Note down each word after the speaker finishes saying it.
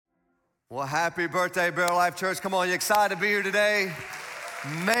Well, happy birthday, Barrel Life Church. Come on, you excited to be here today?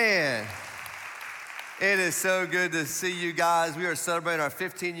 Man, it is so good to see you guys. We are celebrating our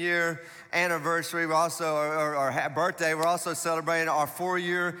 15-year anniversary. We're also, our birthday. We're also celebrating our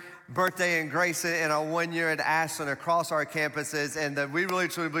 4-year birthday in Grayson and our 1 year at Ashland across our campuses. And we really,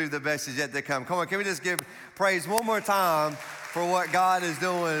 truly believe the best is yet to come. Come on, can we just give praise one more time for what God is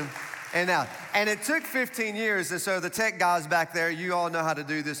doing? And it took 15 years, and so the tech guys back there, you all know how to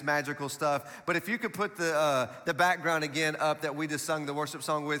do this magical stuff. But if you could put the background again up that we just sung the worship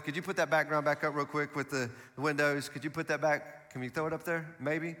song with, could you put that background back up real quick with the windows? Could you put that back? Can you throw it up there?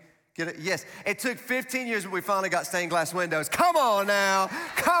 Maybe? Get it? Yes. It took 15 years, but we finally got stained glass windows. Come on now.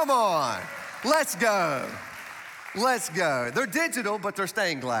 Come on. Let's go. Let's go. They're digital, but they're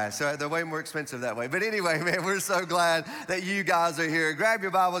stained glass, so they're way more expensive that way. But anyway, man, we're so glad that you guys are here. Grab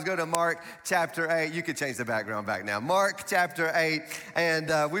your Bibles, go to Mark chapter 8. You can change the background back now. Mark chapter 8,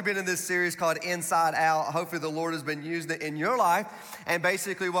 and we've been in this series called Inside Out. Hopefully the Lord has been using it in your life. And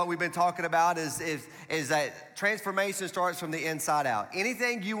basically what we've been talking about is that transformation starts from the inside out.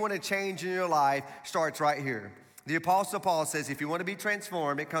 Anything you want to change in your life starts right here. The Apostle Paul says if you want to be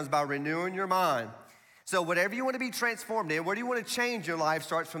transformed, it comes by renewing your mind. So whatever you want to be transformed in, where do you want to change your life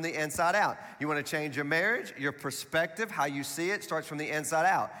starts from the inside out. You want to change your marriage, your perspective, how you see it starts from the inside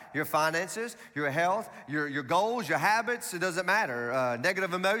out. Your finances, your health, your goals, your habits, it doesn't matter.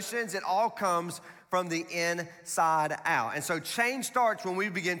 Negative emotions, it all comes from the inside out. And so change starts when we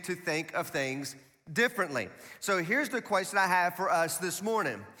begin to think of things differently. So here's the question I have for us this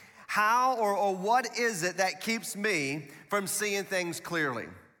morning. How or what is it that keeps me from seeing things clearly?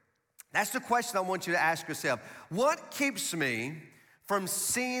 That's the question I want you to ask yourself. What keeps me from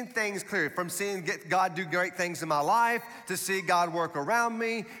seeing things clearly, from seeing God do great things in my life, to see God work around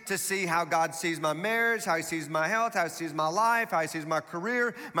me, to see how God sees my marriage, how he sees my health, how he sees my life, how he sees my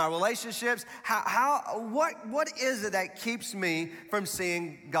career, my relationships? What is it that keeps me from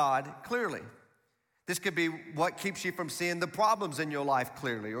seeing God clearly? This could be what keeps you from seeing the problems in your life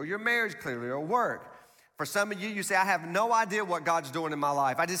clearly, or your marriage clearly, or work. For some of you, you say, I have no idea what God's doing in my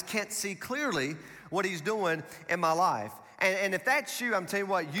life. I just can't see clearly what he's doing in my life. And if that's you, I'm telling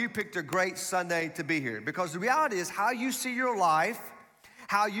you what, you picked a great Sunday to be here. Because the reality is how you see your life,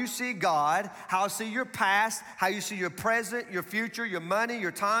 how you see God, how you see your past, how you see your present, your future, your money, your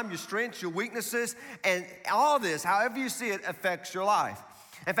time, your strengths, your weaknesses, and all this, however you see it, affects your life.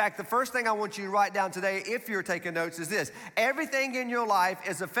 In fact, the first thing I want you to write down today, if you're taking notes, is this. Everything in your life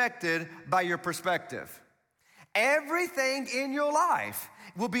is affected by your perspective. Everything in your life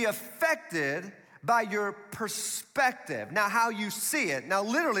will be affected by your perspective. Now, how you see it. Now,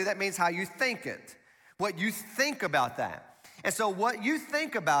 literally, that means how you think it. What you think about that. And so what you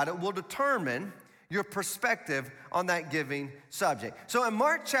think about it will determine your perspective on that giving subject. So in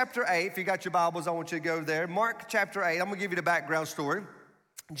Mark chapter 8, if you got your Bibles, I want you to go there. Mark chapter 8, I'm going to give you the background story.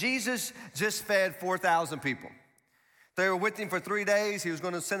 Jesus just fed 4,000 people. They were with him for 3 days. He was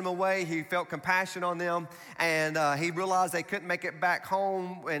going to send them away. He felt compassion on them, and he realized they couldn't make it back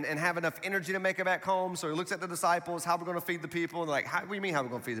home and have enough energy to make it back home. So he looks at the disciples, how are we going to feed the people? And they're like, what do you mean how are we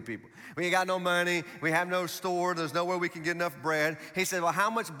going to feed the people? We ain't got no money. We have no store. There's nowhere we can get enough bread. He said, well, how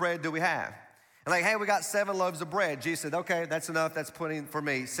much bread do we have? And like, hey, we got 7 loaves of bread. Jesus said, okay, that's enough. That's plenty for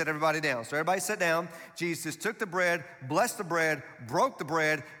me. Sit everybody down. So everybody sat down. Jesus took the bread, blessed the bread, broke the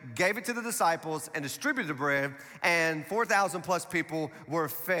bread, gave it to the disciples, and distributed the bread, and 4,000 plus people were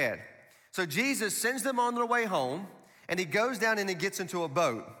fed. So Jesus sends them on their way home, and he goes down and he gets into a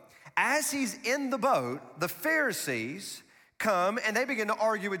boat. As he's in the boat, the Pharisees come, and they begin to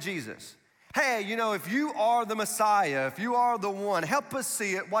argue with Jesus. Hey, you know, if you are the Messiah, if you are the one, help us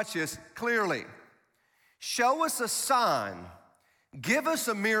see it, watch this, clearly. Show us a sign, give us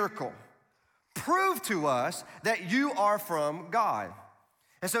a miracle, prove to us that you are from God.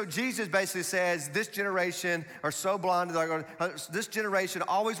 And so Jesus basically says, this generation are so blinded, this generation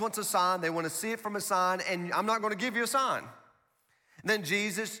always wants a sign, they want to see it from a sign, and I'm not going to give you a sign. And then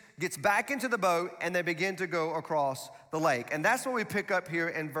Jesus gets back into the boat, and they begin to go across the lake. And that's what we pick up here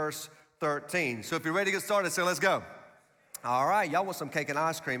in verse 13. So if you're ready to get started, say, let's go. All right, y'all want some cake and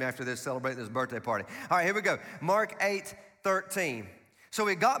ice cream after this, celebrating this birthday party. All right, here we go. Mark 8:13. So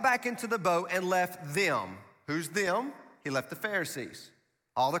he got back into the boat and left them. Who's them? He left the Pharisees.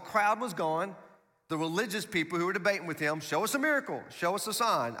 All the crowd was gone. The religious people who were debating with him, show us a miracle, show us a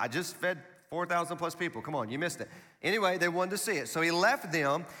sign. I just fed 4,000 plus people. Come on, you missed it. Anyway, they wanted to see it. So he left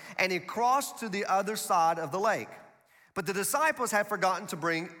them and he crossed to the other side of the lake. But the disciples had forgotten to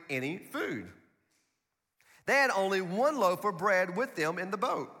bring any food. They had only 1 loaf of bread with them in the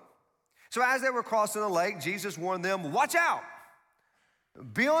boat. So as they were crossing the lake, Jesus warned them, watch out.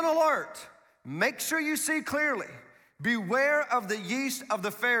 Be on alert. Make sure you see clearly. Beware of the yeast of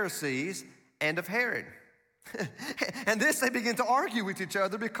the Pharisees and of Herod. And this, they begin to argue with each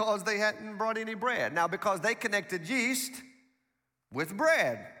other because they hadn't brought any bread. Now, because they connected yeast with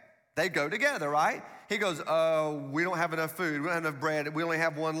bread, they go together, right? He goes, we don't have enough food. We don't have enough bread. We only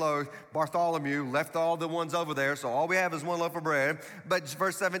have one loaf. Bartholomew left all the ones over there, so all we have is one loaf of bread. But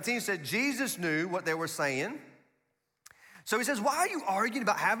verse 17 said Jesus knew what they were saying. So he says, why are you arguing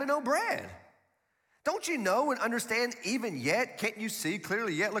about having no bread? Don't you know and understand even yet? Can't you see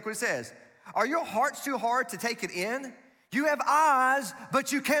clearly yet? Look what it says. Are your hearts too hard to take it in? You have eyes,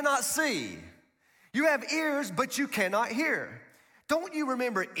 but you cannot see. You have ears, but you cannot hear. Don't you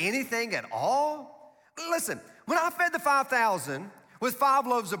remember anything at all? Listen, when I fed the 5,000 with 5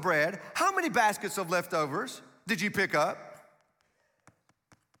 loaves of bread, how many baskets of leftovers did you pick up?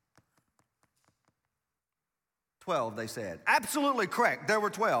 12, they said. Absolutely correct. There were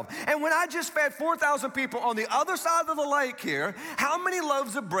 12. And when I just fed 4,000 people on the other side of the lake here, how many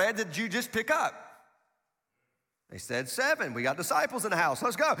loaves of bread did you just pick up? They said 7. We got disciples in the house.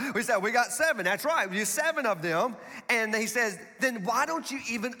 Let's go. We said, we got 7. That's right. We used 7 of them. And he says, then why don't you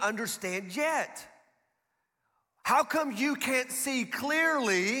even understand yet? How come you can't see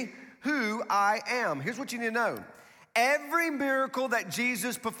clearly who I am? Here's what you need to know. Every miracle that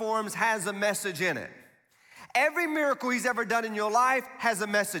Jesus performs has a message in it. Every miracle he's ever done in your life has a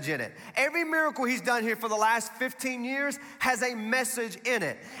message in it. Every miracle he's done here for the last 15 years has a message in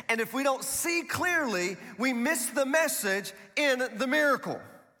it. And if we don't see clearly, we miss the message in the miracle.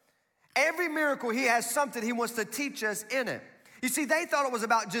 Every miracle, he has something he wants to teach us in it. You see, they thought it was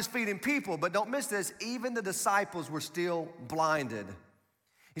about just feeding people, but don't miss this, even the disciples were still blinded.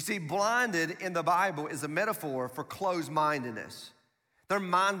 You see, blinded in the Bible is a metaphor for closed-mindedness. Their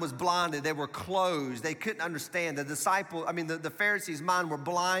mind was blinded. They were closed. They couldn't understand. The Pharisees' mind were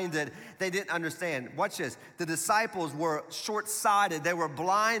blinded. They didn't understand. Watch this. The disciples were short-sighted. They were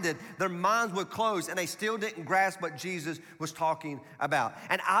blinded. Their minds were closed, and they still didn't grasp what Jesus was talking about.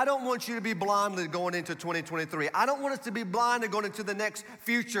 And I don't want you to be blinded going into 2023. I don't want us to be blinded going into the next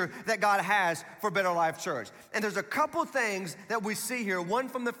future that God has for Better Life Church. And there's a couple things that we see here, one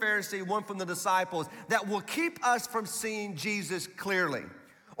from the Pharisee, one from the disciples, that will keep us from seeing Jesus clearly,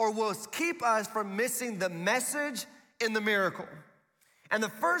 or will keep us from missing the message in the miracle. And the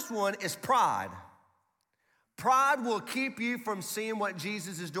first one is pride. Pride will keep you from seeing what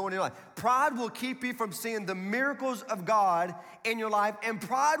Jesus is doing in your life. Pride will keep you from seeing the miracles of God in your life, and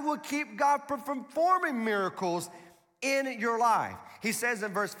pride will keep God from performing miracles in your life. He says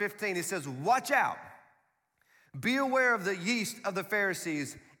in verse 15, he says, watch out. Be aware of the yeast of the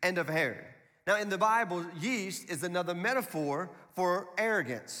Pharisees and of Herod. Now in the Bible, yeast is another metaphor for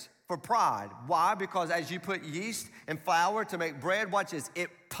arrogance, for pride. Why? Because as you put yeast and flour to make bread, watch this, it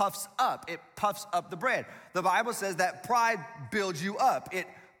puffs up. It puffs up the bread. The Bible says that pride builds you up. It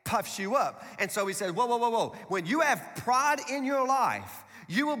puffs you up. And so he says, whoa. When you have pride in your life,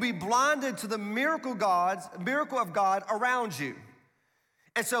 you will be blinded to the miracle of God around you.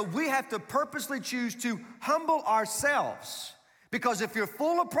 And so we have to purposely choose to humble ourselves, because if you're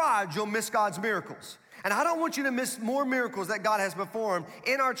full of pride, you'll miss God's miracles. And I don't want you to miss more miracles that God has performed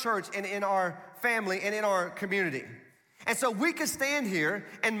in our church and in our family and in our community. And so we could stand here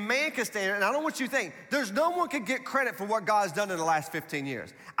and man could stand here, and I don't want you to think, there's no one can get credit for what God's done in the last 15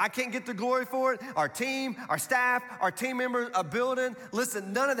 years. I can't get the glory for it. Our team, our staff, our team members, a building.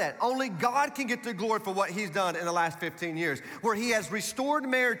 Listen, none of that. Only God can get the glory for what he's done in the last 15 years, where he has restored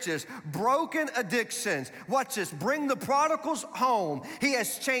marriages, broken addictions. Watch this, bring the prodigals home. He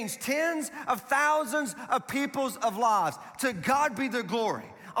has changed tens of thousands of people's lives. To God be the glory.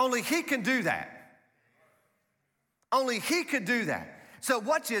 Only he can do that. Only he could do that. So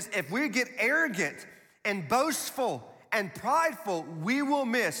watch this, if we get arrogant and boastful and prideful, we will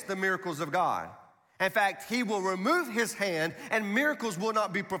miss the miracles of God. In fact, he will remove his hand and miracles will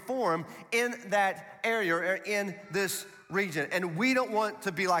not be performed in that area or in this region. And we don't want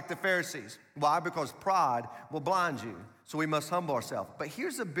to be like the Pharisees. Why? Because pride will blind you. So we must humble ourselves. But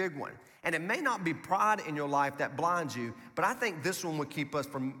here's a big one. And it may not be pride in your life that blinds you, but I think this one would keep us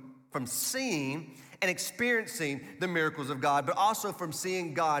from seeing and experiencing the miracles of God, but also from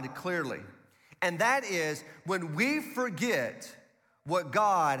seeing God clearly. And that is when we forget what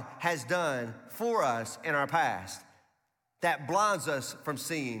God has done for us in our past, that blinds us from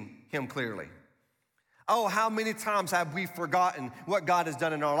seeing him clearly. Oh, how many times have we forgotten what God has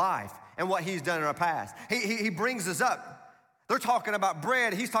done in our life and what he's done in our past? He brings us up. They're talking about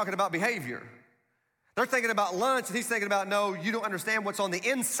bread, he's talking about behavior. They're thinking about lunch, and he's thinking about, no, you don't understand what's on the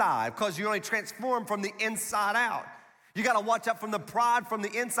inside, because you only transform from the inside out. You got to watch out from the pride from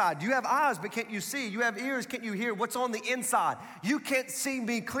the inside. You have eyes, but can't you see? You have ears, can't you hear what's on the inside? You can't see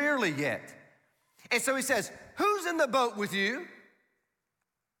me clearly yet. And so he says, who's in the boat with you?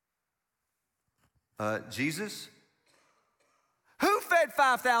 Jesus. Who fed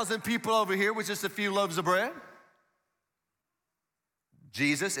 5,000 people over here with just a few loaves of bread?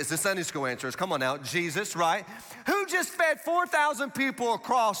 Jesus. It's the Sunday school answers. Come on now. Jesus, right? Who just fed 4,000 people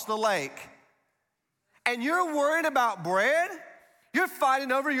across the lake? And you're worried about bread? You're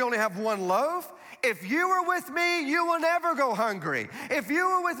fighting over you only have one loaf? If you were with me, you will never go hungry. If you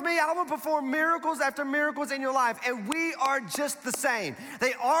were with me, I will perform miracles after miracles in your life. And we are just the same.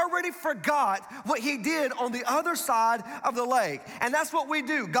 They already forgot what he did on the other side of the lake. And that's what we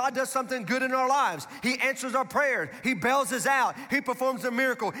do. God does something good in our lives. He answers our prayers. He bails us out. He performs a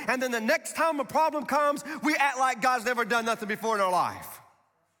miracle. And then the next time a problem comes, we act like God's never done nothing before in our life.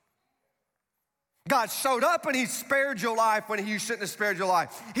 God showed up and he spared your life when you shouldn't have spared your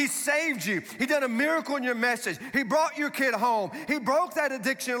life. He saved you. He did a miracle in your message. He brought your kid home. He broke that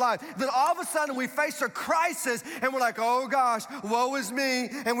addiction in your life. Then all of a sudden we face a crisis and we're like, oh gosh, woe is me.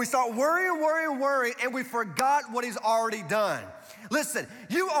 And we start worrying, and we forgot what he's already done. Listen,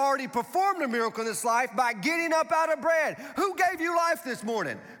 you already performed a miracle in this life by getting up out of bread. Who gave you life this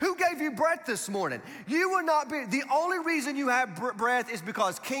morning? Who gave you breath this morning? You will not be, the only reason you have breath is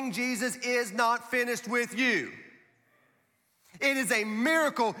because King Jesus is not finished with you. It is a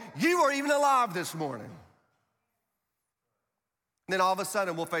miracle you are even alive this morning. And then all of a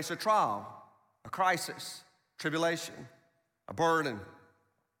sudden we'll face a trial, a crisis, tribulation, a burden.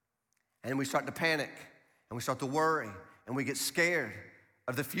 And we start to panic and we start to worry. And we get scared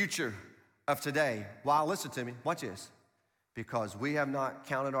of the future of today. Why? Listen to me. Watch this. Because we have not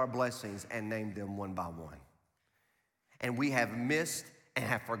counted our blessings and named them one by one. And we have missed and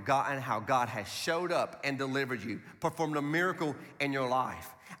have forgotten how God has showed up and delivered you, performed a miracle in your life.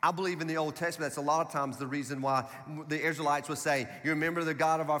 I believe in the Old Testament, that's a lot of times the reason why the Israelites would say, you remember the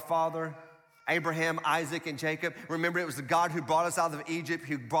God of our father? Abraham, Isaac, and Jacob. Remember, it was the God who brought us out of Egypt,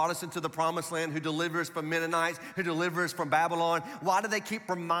 who brought us into the promised land, who delivered us from Mennonites, who delivered us from Babylon. Why do they keep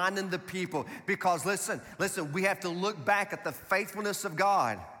reminding the people? Because listen, we have to look back at the faithfulness of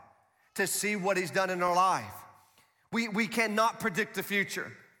God to see what he's done in our life. We cannot predict the future.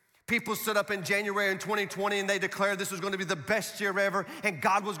 People stood up in January in 2020 and they declared this was going to be the best year ever and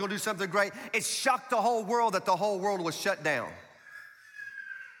God was going to do something great. It shocked the whole world that the whole world was shut down.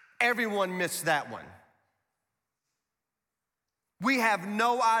 Everyone missed that one. We have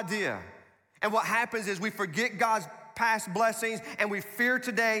no idea. And what happens is we forget God's past blessings and we fear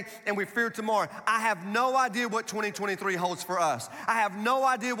today and we fear tomorrow. I have no idea what 2023 holds for us. I have no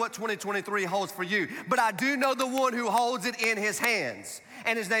idea what 2023 holds for you. But I do know the one who holds it in his hands.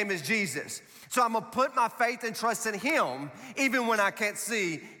 And his name is Jesus. So I'm going to put my faith and trust in him even when I can't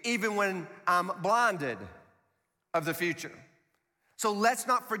see, even when I'm blinded of the future. So let's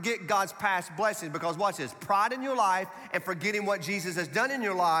not forget God's past blessings because watch this, pride in your life and forgetting what Jesus has done in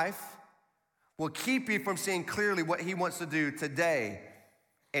your life will keep you from seeing clearly what he wants to do today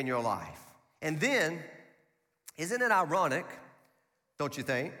in your life. And then, isn't it ironic, don't you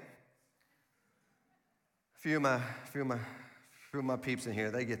think? A few of my peeps in here,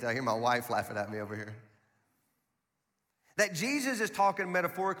 they get that. I hear my wife laughing at me over here. That Jesus is talking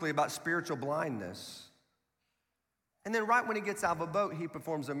metaphorically about spiritual blindness. And then right when he gets out of a boat, he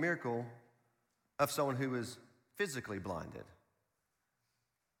performs a miracle of someone who is physically blinded.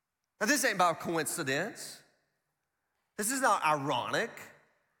 Now, this ain't about coincidence. This is not ironic.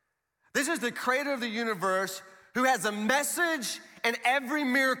 This is the creator of the universe who has a message in every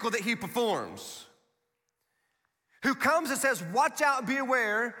miracle that he performs. Who comes and says, watch out and be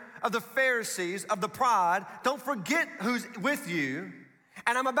aware of the Pharisees, of the pride. Don't forget who's with you.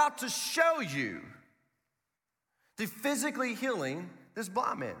 And I'm about to show you the physically healing this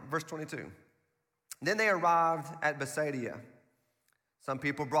blind man. Verse 22. Then they arrived at Bethsaida. Some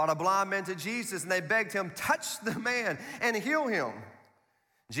people brought a blind man to Jesus and they begged him, touch the man and heal him.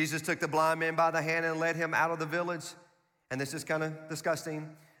 Jesus took the blind man by the hand and led him out of the village. And this is kind of disgusting.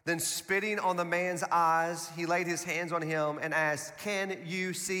 Then spitting on the man's eyes, he laid his hands on him and asked, can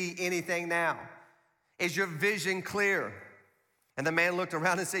you see anything now? Is your vision clear? And the man looked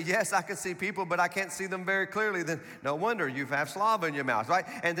around and said, yes, I can see people, but I can't see them very clearly. Then no wonder you have slava in your mouth, right?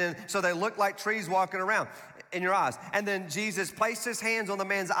 And then, so they look like trees walking around in your eyes. And then Jesus placed his hands on the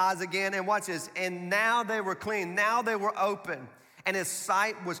man's eyes again, and watch this. And now they were clean. Now they were open. And his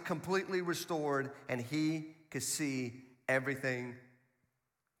sight was completely restored, and he could see everything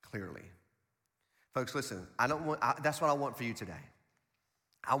clearly. Folks, listen, that's what I want for you today.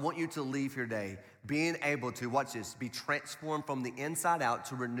 I want you to leave here today being able to, watch this, be transformed from the inside out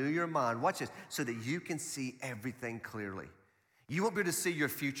to renew your mind, watch this, so that you can see everything clearly. You won't be able to see your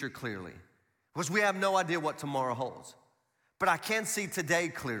future clearly because we have no idea what tomorrow holds. But I can see today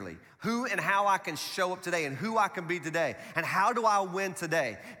clearly, who and how I can show up today and who I can be today and how do I win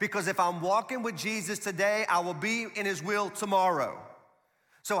today. Because if I'm walking with Jesus today, I will be in his will tomorrow.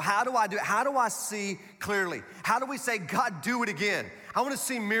 So how do I do it? How do I see clearly? How do we say, God, do it again? I want to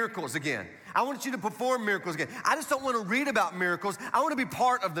see miracles again. I want you to perform miracles again. I just don't want to read about miracles. I want to be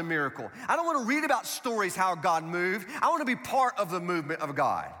part of the miracle. I don't want to read about stories how God moved. I want to be part of the movement of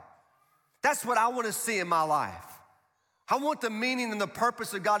God. That's what I want to see in my life. I want the meaning and the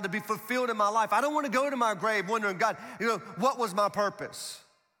purpose of God to be fulfilled in my life. I don't want to go to my grave wondering, God, what was my purpose?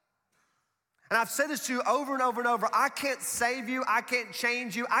 And I've said this to you over and over and over. I can't save you. I can't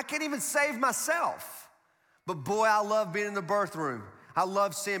change you. I can't even save myself. But boy, I love being in the birth room. I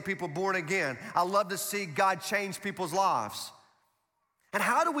love seeing people born again. I love to see God change people's lives. And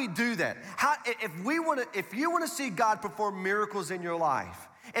how do we do that? If you want to see God perform miracles in your life,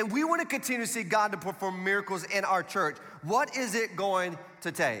 and we want to continue to see God to perform miracles in our church, what is it going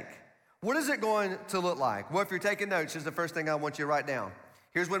to take? What is it going to look like? Well, if you're taking notes, here's the first thing I want you to write down.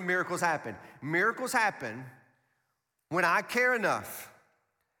 Here's when miracles happen. Miracles happen when I care enough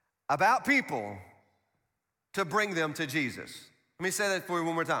about people to bring them to Jesus. Let me say that for you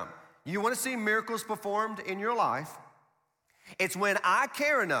one more time. You want to see miracles performed in your life? It's when I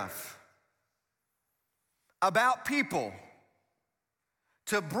care enough about people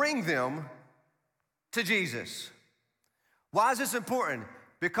to bring them to Jesus. Why is this important?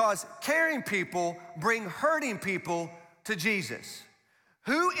 Because caring people bring hurting people to Jesus.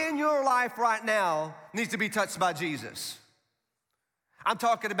 Who in your life right now needs to be touched by Jesus? I'm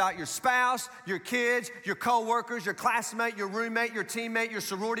talking about your spouse, your kids, your coworkers, your classmate, your roommate, your teammate, your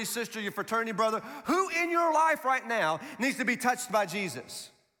sorority sister, your fraternity brother. Who in your life right now needs to be touched by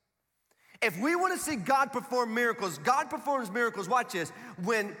Jesus? If we want to see God perform miracles, God performs miracles, watch this,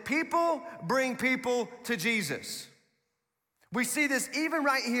 when people bring people to Jesus. We see this even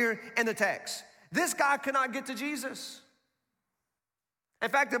right here in the text. This guy could not get to Jesus. In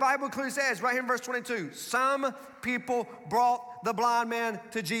fact, the Bible clearly says right here in verse 22, some people brought the blind man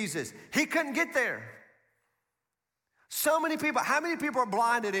to Jesus. He couldn't get there. So many people. How many people are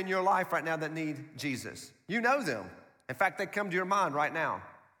blinded in your life right now that need Jesus? You know them. In fact, they come to your mind right now.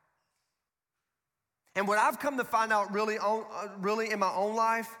 And what I've come to find out really in my own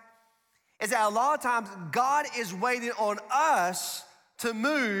life is that a lot of times God is waiting on us to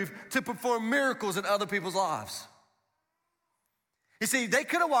move to perform miracles in other people's lives. You see, they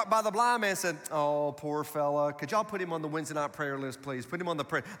could have walked by the blind man and said, oh, poor fella, could y'all put him on the Wednesday night prayer list, please? Put him on the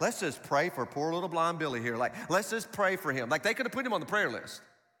prayer. Let's just pray for poor little blind Billy here. Let's just pray for him. They could have put him on the prayer list.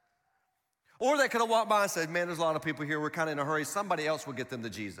 Or they could have walked by and said, man, there's a lot of people here. We're kind of in a hurry. Somebody else will get them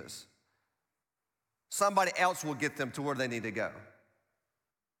to Jesus. Somebody else will get them to where they need to go.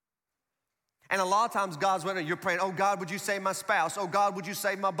 And a lot of times God's waiting, you're praying, oh God, would you save my spouse? Oh God, would you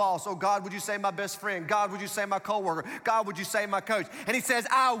save my boss? Oh God, would you save my best friend? God, would you save my coworker? God, would you save my coach? And he says,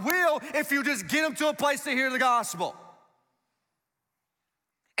 I will if you just get them to a place to hear the gospel.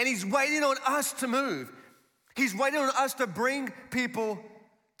 And he's waiting on us to move. He's waiting on us to bring people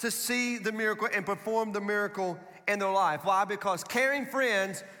to see the miracle and perform the miracle in their life. Why? Because caring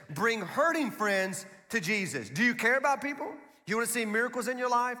friends bring hurting friends to Jesus. Do you care about people? You want to see miracles in your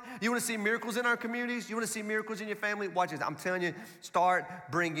life? You want to see miracles in our communities? You want to see miracles in your family? Watch this. I'm telling you, start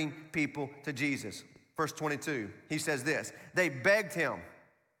bringing people to Jesus. Verse 22, he says this. They begged him,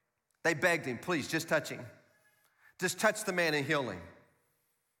 please, just touch him. Just touch the man and heal him.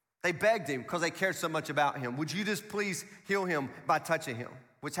 They begged him because they cared so much about him. Would you just please heal him by touching him?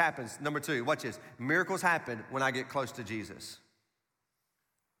 Which happens, number 2, watch this. Miracles happen when I get close to Jesus.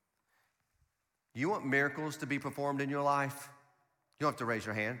 You want miracles to be performed in your life? You don't have to raise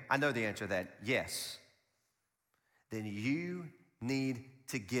your hand. I know the answer to that, yes. Then you need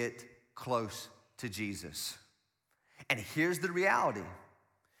to get close to Jesus. And here's the reality.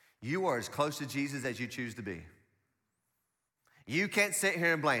 You are as close to Jesus as you choose to be. You can't sit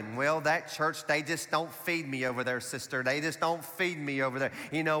here and blame, well, that church, they just don't feed me over there, sister. They just don't feed me over there.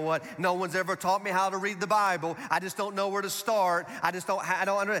 You know what? No one's ever taught me how to read the Bible. I just don't know where to start. I just don't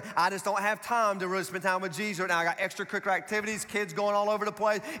have time to really spend time with Jesus right now. I got extracurricular activities, kids going all over the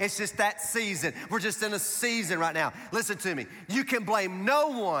place. It's just that season. We're just in a season right now. Listen to me. You can blame no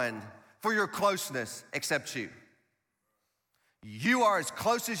one for your closeness except you. You are as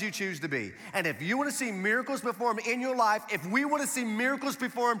close as you choose to be. And if you want to see miracles performed in your life, if we want to see miracles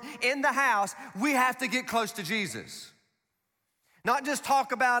performed in the house, we have to get close to Jesus. Not just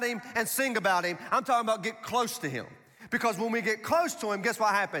talk about him and sing about him. I'm talking about get close to him. Because when we get close to him, guess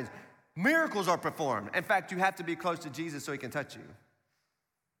what happens? Miracles are performed. In fact, you have to be close to Jesus so he can touch you.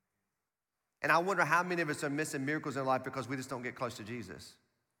 And I wonder how many of us are missing miracles in life because we just don't get close to Jesus.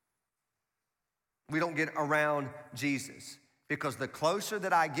 We don't get around Jesus. Because the closer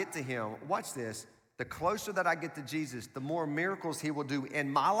that I get to him, watch this, the closer that I get to Jesus, the more miracles he will do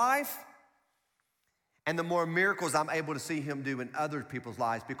in my life, and the more miracles I'm able to see him do in other people's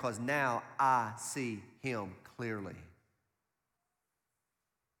lives, because now I see him clearly.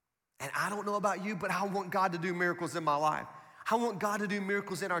 And I don't know about you, but I want God to do miracles in my life. I want God to do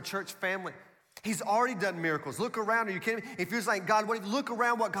miracles in our church family. He's already done miracles. Look around. Are you kidding me? If you're saying, God, look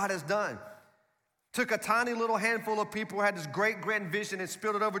around what God has done. Took a tiny little handful of people who had this great grand vision and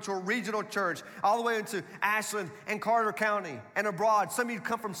spilled it over to a regional church, all the way into Ashland and Carter County and abroad. Some of you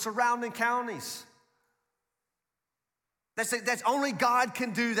come from surrounding counties. That's only God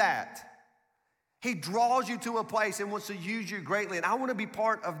can do that. He draws you to a place and wants to use you greatly. And I want to be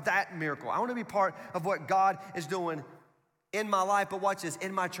part of that miracle. I want to be part of what God is doing in my life. But watch this,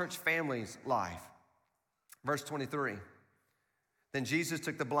 in my church family's life. Verse 23. Then Jesus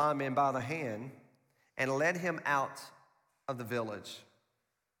took the blind man by the hand and led him out of the village.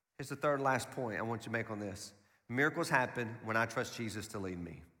 Here's the third and last point I want you to make on this. Miracles happen when I trust Jesus to lead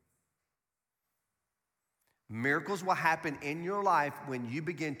me. Miracles will happen in your life when you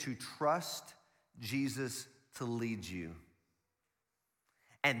begin to trust Jesus to lead you.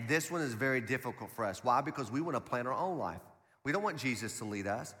 And this one is very difficult for us. Why? Because we want to plan our own life. We don't want Jesus to lead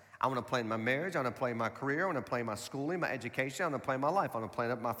us. I want to plan my marriage. I want to plan my career. I want to plan my schooling, my education. I want to plan my life. I want to plan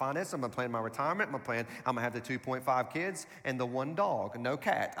up my finances. I'm going to plan my retirement. I'm going to have the 2.5 kids and the 1 dog, no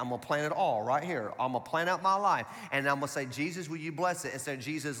cat. I'm going to plan it all right here. I'm going to plan out my life. And I'm going to say, Jesus, will you bless it? Instead of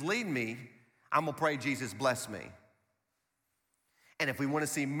Jesus, lead me, I'm going to pray, Jesus, bless me. And if we want to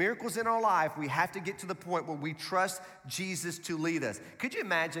see miracles in our life, we have to get to the point where we trust Jesus to lead us. Could you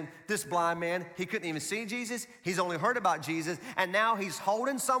imagine this blind man? He couldn't even see Jesus. He's only heard about Jesus. And now he's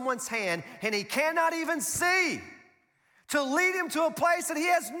holding someone's hand and he cannot even see to lead him to a place that he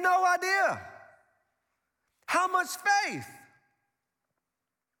has no idea. How much faith?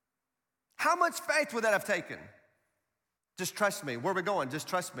 How much faith would that have taken? Just trust me. Where are we going? Just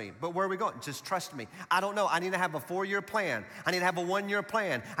trust me. But where are we going? Just trust me. I don't know. I need to have a 4-year plan. I need to have a 1-year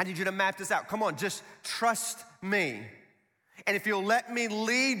plan. I need you to map this out. Come on, just trust me. And if you'll let me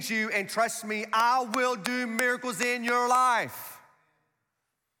lead you and trust me, I will do miracles in your life.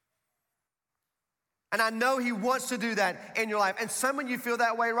 And I know he wants to do that in your life. And some of you feel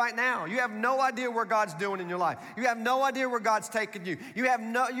that way right now. You have no idea where God's doing in your life. You have no idea where God's taking you. You have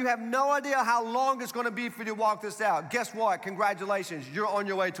no idea how long it's going to be for you to walk this out. Guess what? Congratulations. You're on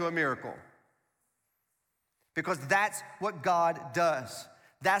your way to a miracle. Because that's what God does.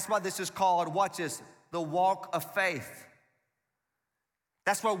 That's why this is called, watch this, the walk of faith.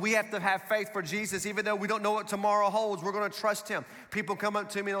 That's why we have to have faith for Jesus. Even though we don't know what tomorrow holds, we're going to trust him. People come up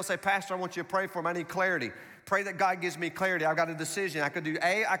to me and they'll say, Pastor, I want you to pray for me. I need clarity. Pray that God gives me clarity. I've got a decision. I could do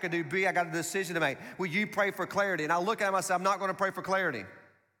A, I could do B. I got a decision to make. Will you pray for clarity? And I look at him and I say, I'm not going to pray for clarity.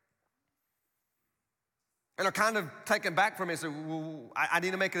 And they're kind of taken back from me and say, well, I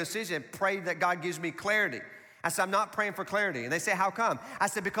need to make a decision. Pray that God gives me clarity. I said, I'm not praying for clarity. And they say, how come? I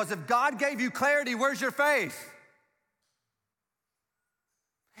said, because if God gave you clarity, where's your faith?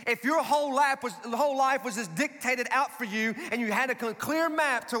 If your whole life was just dictated out for you and you had a clear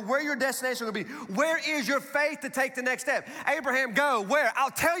map to where your destination would be, where is your faith to take the next step? Abraham, go. Where? I'll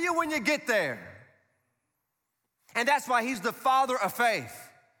tell you when you get there. And that's why he's the father of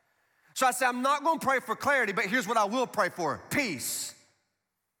faith. So I said, I'm not going to pray for clarity, but here's what I will pray for, peace.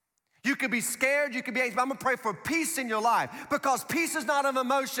 You could be scared, you could be anxious, but I'm gonna pray for peace in your life because peace is not an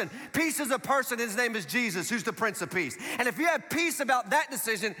emotion. Peace is a person, his name is Jesus, who's the Prince of Peace. And if you have peace about that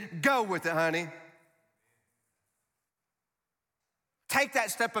decision, go with it, honey. Take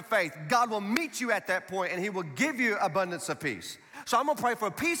that step of faith. God will meet you at that point and he will give you abundance of peace. So I'm gonna pray for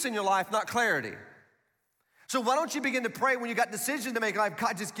peace in your life, not clarity. So why don't you begin to pray when you got decisions to make in life,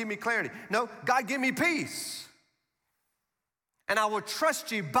 God, just give me clarity. No, God, give me peace. And I will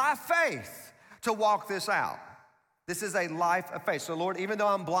trust you by faith to walk this out. This is a life of faith. So Lord, even though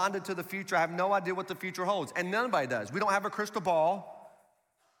I'm blinded to the future, I have no idea what the future holds. And nobody does. We don't have a crystal ball.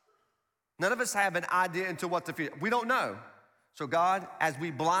 None of us have an idea into what the future, we don't know. So God, as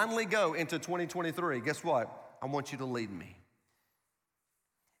we blindly go into 2023, guess what? I want you to lead me.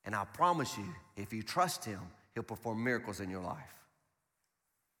 And I promise you, if you trust him, he'll perform miracles in your life.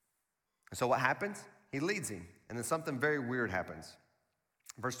 And so what happens? He leads him. And then something very weird happens.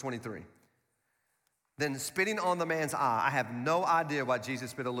 Verse 23. then spitting on the man's eye. I have no idea why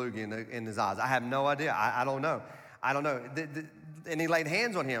Jesus spit a loogie in his eyes. I have no idea. I don't know. I don't know. And he laid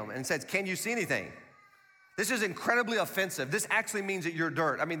hands on him and said, can you see anything? This is incredibly offensive. This actually means that you're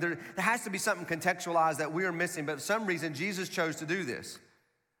dirt. I mean, there has to be something contextualized that we are missing, but for some reason, Jesus chose to do this.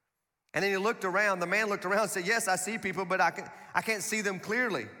 And then he looked around. The man looked around and said, yes, I see people, but I can't see them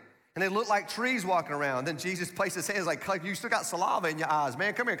clearly. And they look like trees walking around. Then Jesus placed his hands like, you still got saliva in your eyes,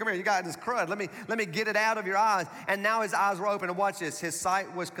 man. Come here. You got this crud. Let me get it out of your eyes. And now his eyes were open. And watch this. His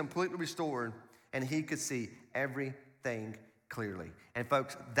sight was completely restored, and he could see everything clearly. And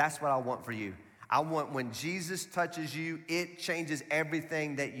folks, that's what I want for you. I want when Jesus touches you, it changes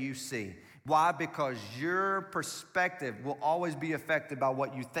everything that you see. Why? Because your perspective will always be affected by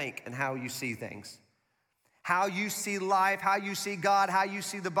what you think and how you see things. How you see life, how you see God, how you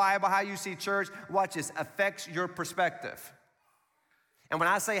see the Bible, how you see church, watch this, affects your perspective. And when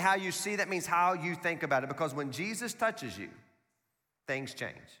I say how you see, that means how you think about it. Because when Jesus touches you, things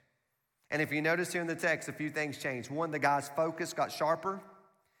change. And if you notice here in the text, a few things changed. One, the guy's focus got sharper.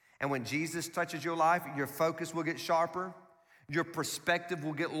 And when Jesus touches your life, your focus will get sharper. Your perspective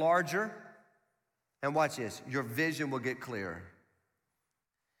will get larger. And watch this, your vision will get clearer.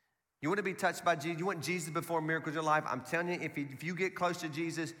 You want to be touched by Jesus? You want Jesus to perform miracles in your life? I'm telling you, if you get close to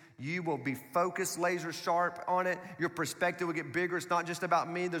Jesus, you will be focused, laser sharp on it. Your perspective will get bigger. It's not just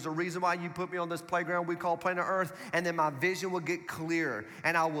about me. There's a reason why you put me on this playground we call planet Earth. And then my vision will get clearer.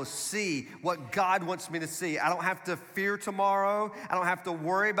 And I will see what God wants me to see. I don't have to fear tomorrow. I don't have to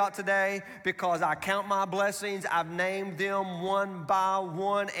worry about today because I count my blessings. I've named them one by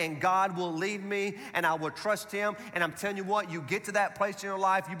one. And God will lead me and I will trust him. And I'm telling you what, you get to that place in your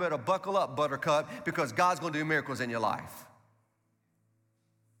life, you better buckle up, buttercup, because God's going to do miracles in your life.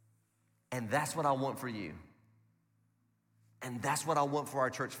 And that's what I want for you. And that's what I want for our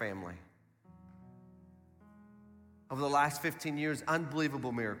church family. Over the last 15 years,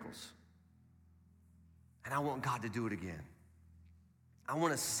 unbelievable miracles. And I want God to do it again. I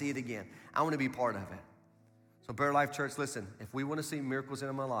want to see it again. I want to be part of it. So Bear Life Church, listen, if we want to see miracles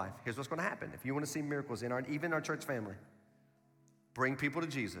in my life, here's what's going to happen. If you want to see miracles in even our church family, bring people to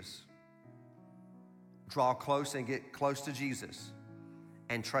Jesus. Draw close and get close to Jesus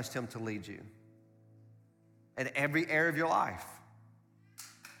and trust him to lead you in every area of your life.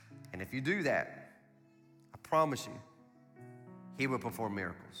 And if you do that, I promise you, he will perform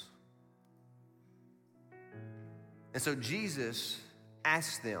miracles. And so Jesus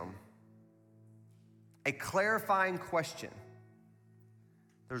asked them a clarifying question.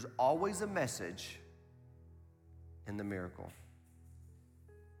 There's always a message in the miracle.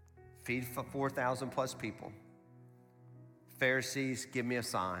 Feed 4,000 plus people. Pharisees, give me a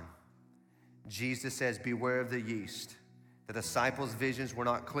sign. Jesus says, beware of the yeast. The disciples' visions were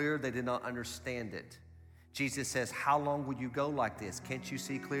not clear. They did not understand it. Jesus says, how long will you go like this? Can't you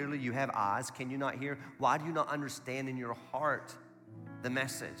see clearly? You have eyes. Can you not hear? Why do you not understand in your heart the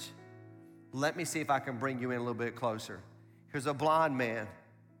message? Let me see if I can bring you in a little bit closer. Here's a blind man.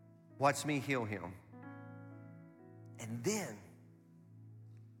 Watch me heal him. And then,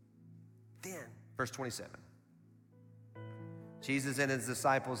 verse 27. Jesus and his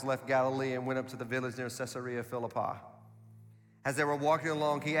disciples left Galilee and went up to the village near Caesarea Philippi. As they were walking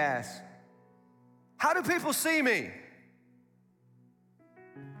along, he asked, how do people see me?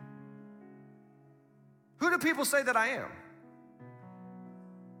 Who do people say that I am?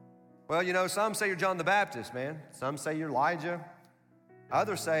 Well, you know, some say you're John the Baptist, man. Some say you're Elijah.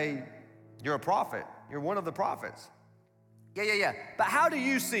 Others say you're a prophet. You're one of the prophets. Yeah. But how do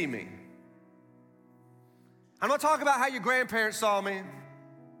you see me? I'm not talking about how your grandparents saw me.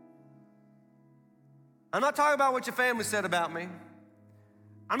 I'm not talking about what your family said about me.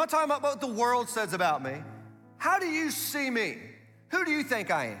 I'm not talking about what the world says about me. How do you see me? Who do you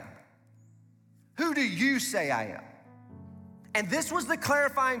think I am? Who do you say I am? And this was the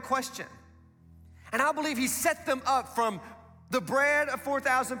clarifying question. And I believe he set them up from the bread of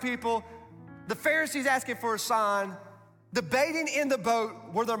 4,000 people, the Pharisees asking for a sign, debating in the boat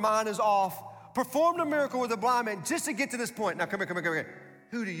where their mind is off, performed a miracle with a blind man just to get to this point. Now, come here.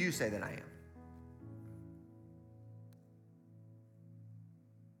 Who do you say that I am?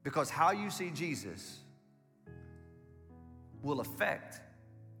 Because how you see Jesus will affect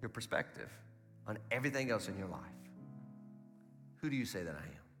your perspective on everything else in your life. Who do you say that I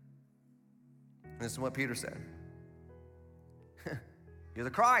am? And this is what Peter said. You're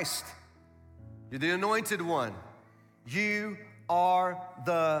the Christ. You're the anointed one. You are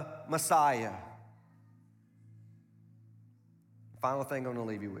the Messiah. Final thing I'm going to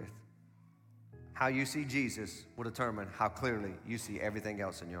leave you with. How you see Jesus will determine how clearly you see everything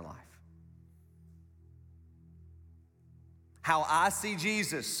else in your life. How I see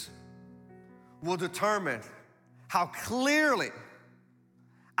Jesus will determine how clearly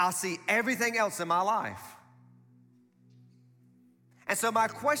I'll see everything else in my life. And so my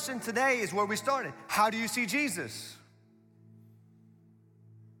question today is where we started. How do you see Jesus?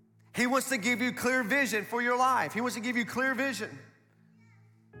 He wants to give you clear vision for your life. He wants to give you clear vision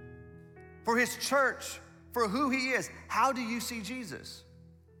for his church, for who he is. How do you see Jesus?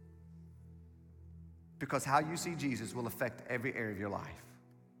 Because how you see Jesus will affect every area of your life.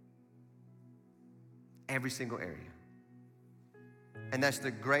 Every single area. And that's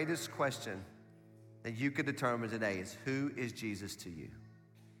the greatest question that you could determine today is, who is Jesus to you?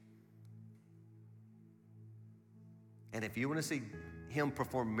 And if you want to see him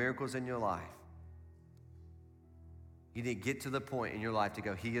perform miracles in your life, you need to get to the point in your life to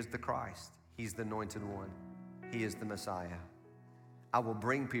go, he is the Christ. He's the anointed one. He is the Messiah. I will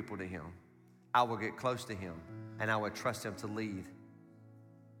bring people to him. I will get close to him, and I will trust him to lead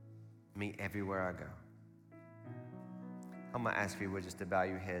me everywhere I go. I'm going to ask you just to bow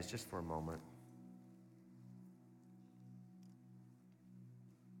your heads just for a moment.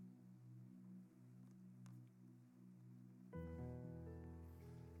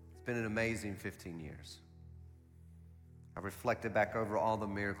 It's been an amazing 15 years. I've reflected back over all the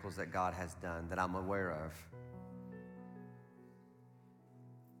miracles that God has done that I'm aware of.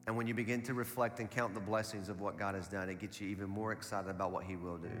 And when you begin to reflect and count the blessings of what God has done, it gets you even more excited about what he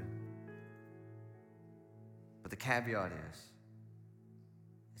will do. But the caveat is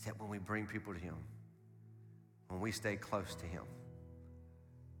that when we bring people to him, when we stay close to him,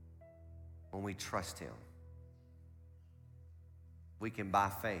 when we trust him, we can by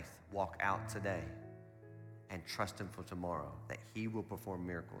faith walk out today and trust him for tomorrow, that he will perform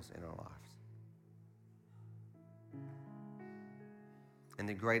miracles in our lives. And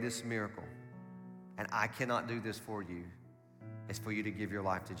the greatest miracle, and I cannot do this for you, is for you to give your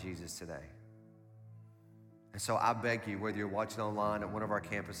life to Jesus today. And so I beg you, whether you're watching online at one of our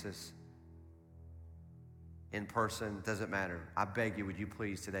campuses, in person, doesn't matter. I beg you, would you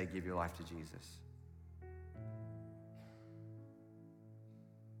please today give your life to Jesus?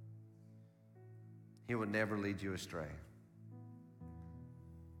 He will never lead you astray.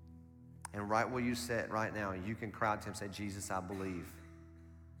 And right where you sit right now, you can cry out to him and say, Jesus, I believe.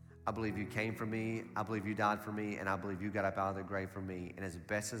 I believe you came for me. I believe you died for me. And I believe you got up out of the grave for me. And as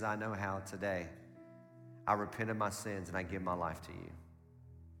best as I know how today, I repent of my sins and I give my life to you.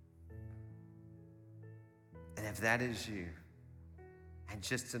 And if that is you, and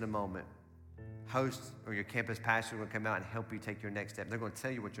just in a moment, host or your campus pastor will come out and help you take your next step. They're going to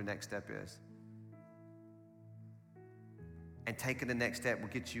tell you what your next step is. And taking the next step will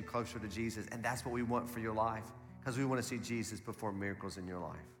get you closer to Jesus. And that's what we want for your life, because we want to see Jesus perform miracles in your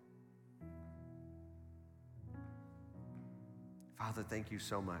life. Father, thank you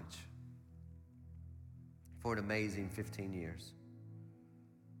so much for an amazing 15 years.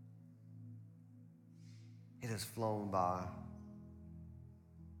 It has flown by.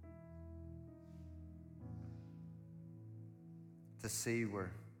 To see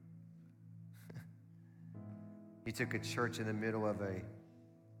where you took a church in the middle of a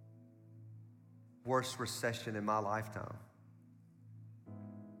worst recession in my lifetime,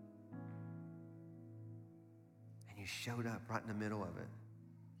 and you showed up right in the middle of it.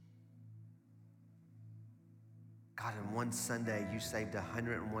 God, in one Sunday, you saved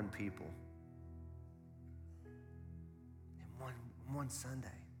 101 people. In one Sunday.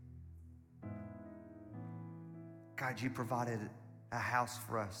 God, you provided a house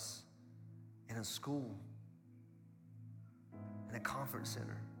for us in a school, in a conference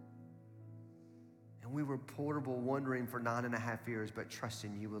center. And we were portable, wandering for 9.5 years, but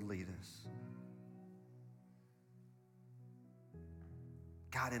trusting you would lead us.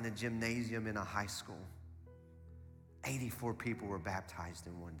 God, in a gymnasium in a high school, 84 people were baptized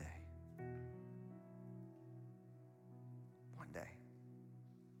in one day. One day.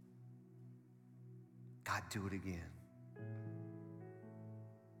 God, do it again.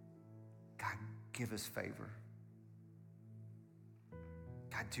 God, give us favor.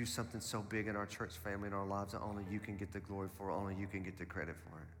 God, do something so big in our church family and our lives that only you can get the glory for, only you can get the credit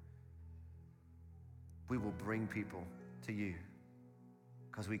for it. We will bring people to you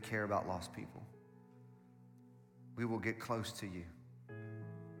because we care about lost people. We will get close to you.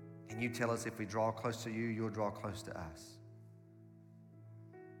 And you tell us if we draw close to you, you'll draw close to us.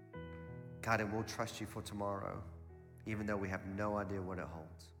 God, and we'll trust you for tomorrow, even though we have no idea what it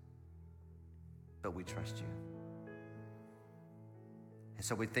holds. But we trust you. And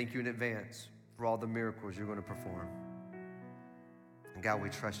so we thank you in advance for all the miracles you're going to perform. And God, we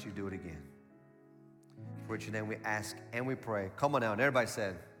trust you do it again. For which your name we ask and we pray. Come on now. And everybody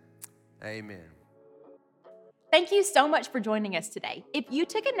said, amen. Thank you so much for joining us today. If you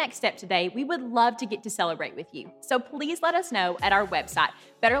took a next step today, we would love to get to celebrate with you. So please let us know at our website,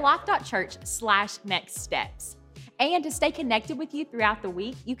 betterlife.church/nextsteps. And to stay connected with you throughout the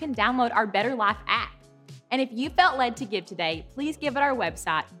week, you can download our Better Life app. And if you felt led to give today, please give at our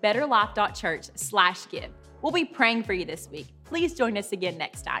website, betterlife.church/give. We'll be praying for you this week. Please join us again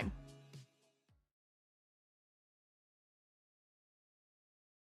next time.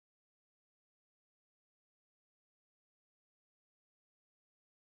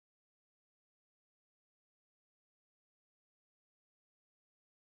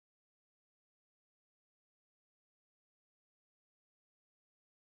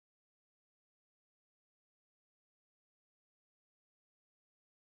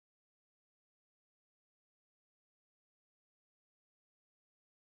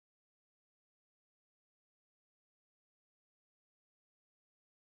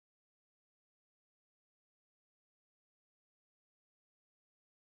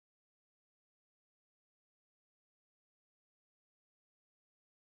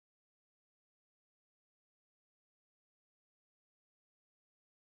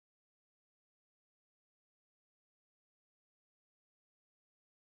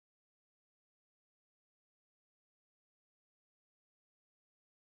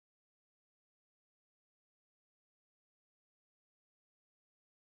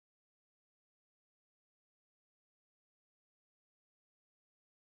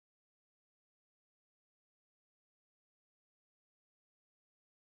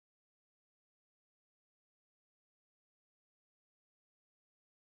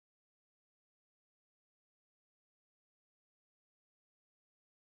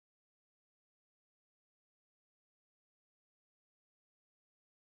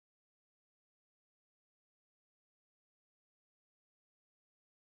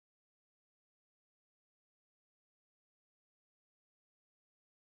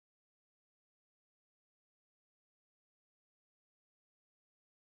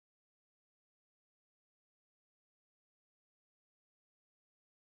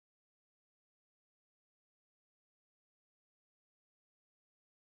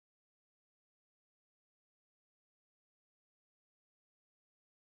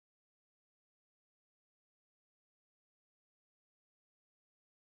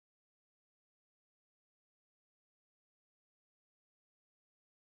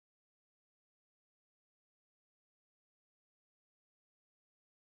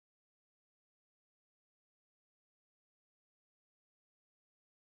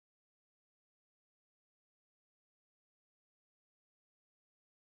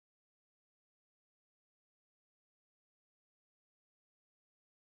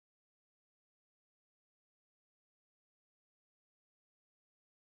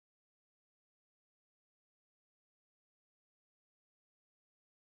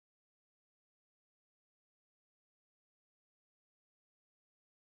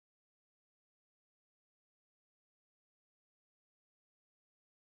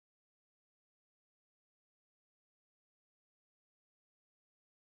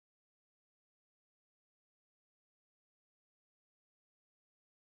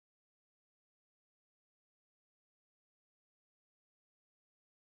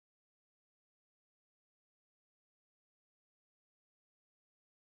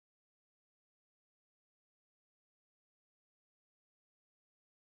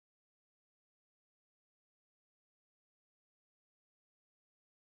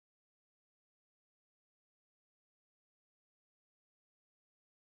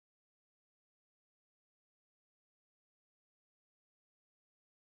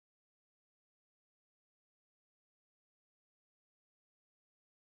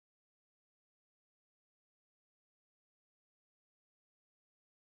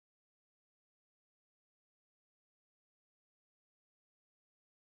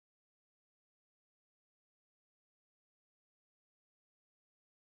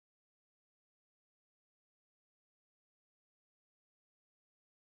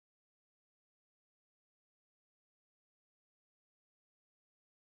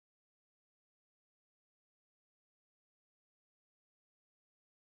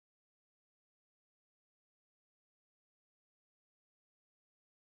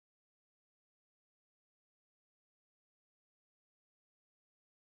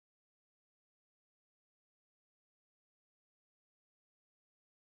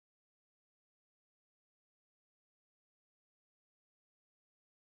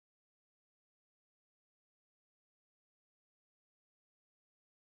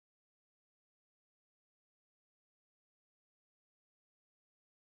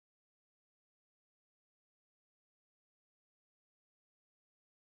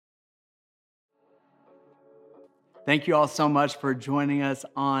 Thank you all so much for joining us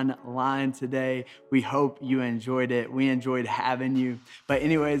online today. We hope you enjoyed it. We enjoyed having you. But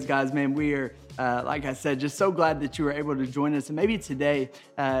anyways, guys, man, we are, like I said, just so glad that you were able to join us. And maybe today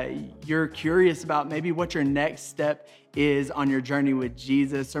you're curious about maybe what your next step is on your journey with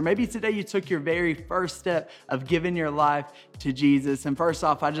Jesus. Or maybe today you took your very first step of giving your life to Jesus. And first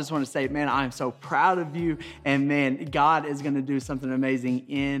off, I just want to say, man, I'm so proud of you. And man, God is going to do something amazing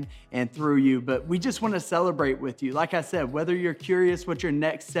in and through you. But we just want to celebrate with you. Like I said, whether you're curious what your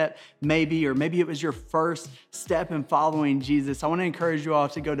next step may be, or maybe it was your first step in following Jesus, I want to encourage you all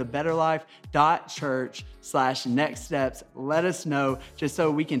to go to betterlife.church/next steps. Let us know just so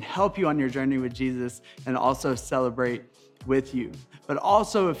we can help you on your journey with Jesus and also celebrate with you. But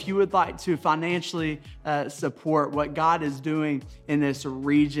also, if you would like to financially support what God is doing in this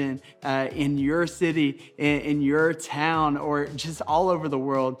region, in your city, in your town, or just all over the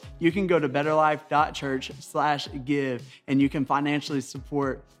world, you can go to betterlife.church/give, and you can financially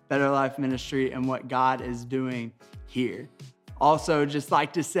support Better Life Ministry and what God is doing here. Also, just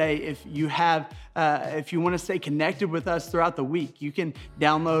like to say, if you want to stay connected with us throughout the week, you can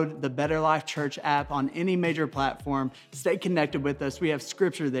download the Better Life Church app on any major platform. Stay connected with us. We have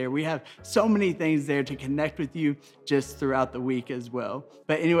scripture there. We have so many things there to connect with you just throughout the week as well.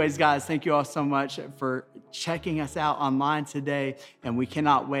 But anyways, guys, thank you all so much for checking us out online today, and we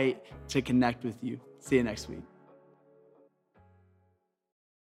cannot wait to connect with you. See you next week.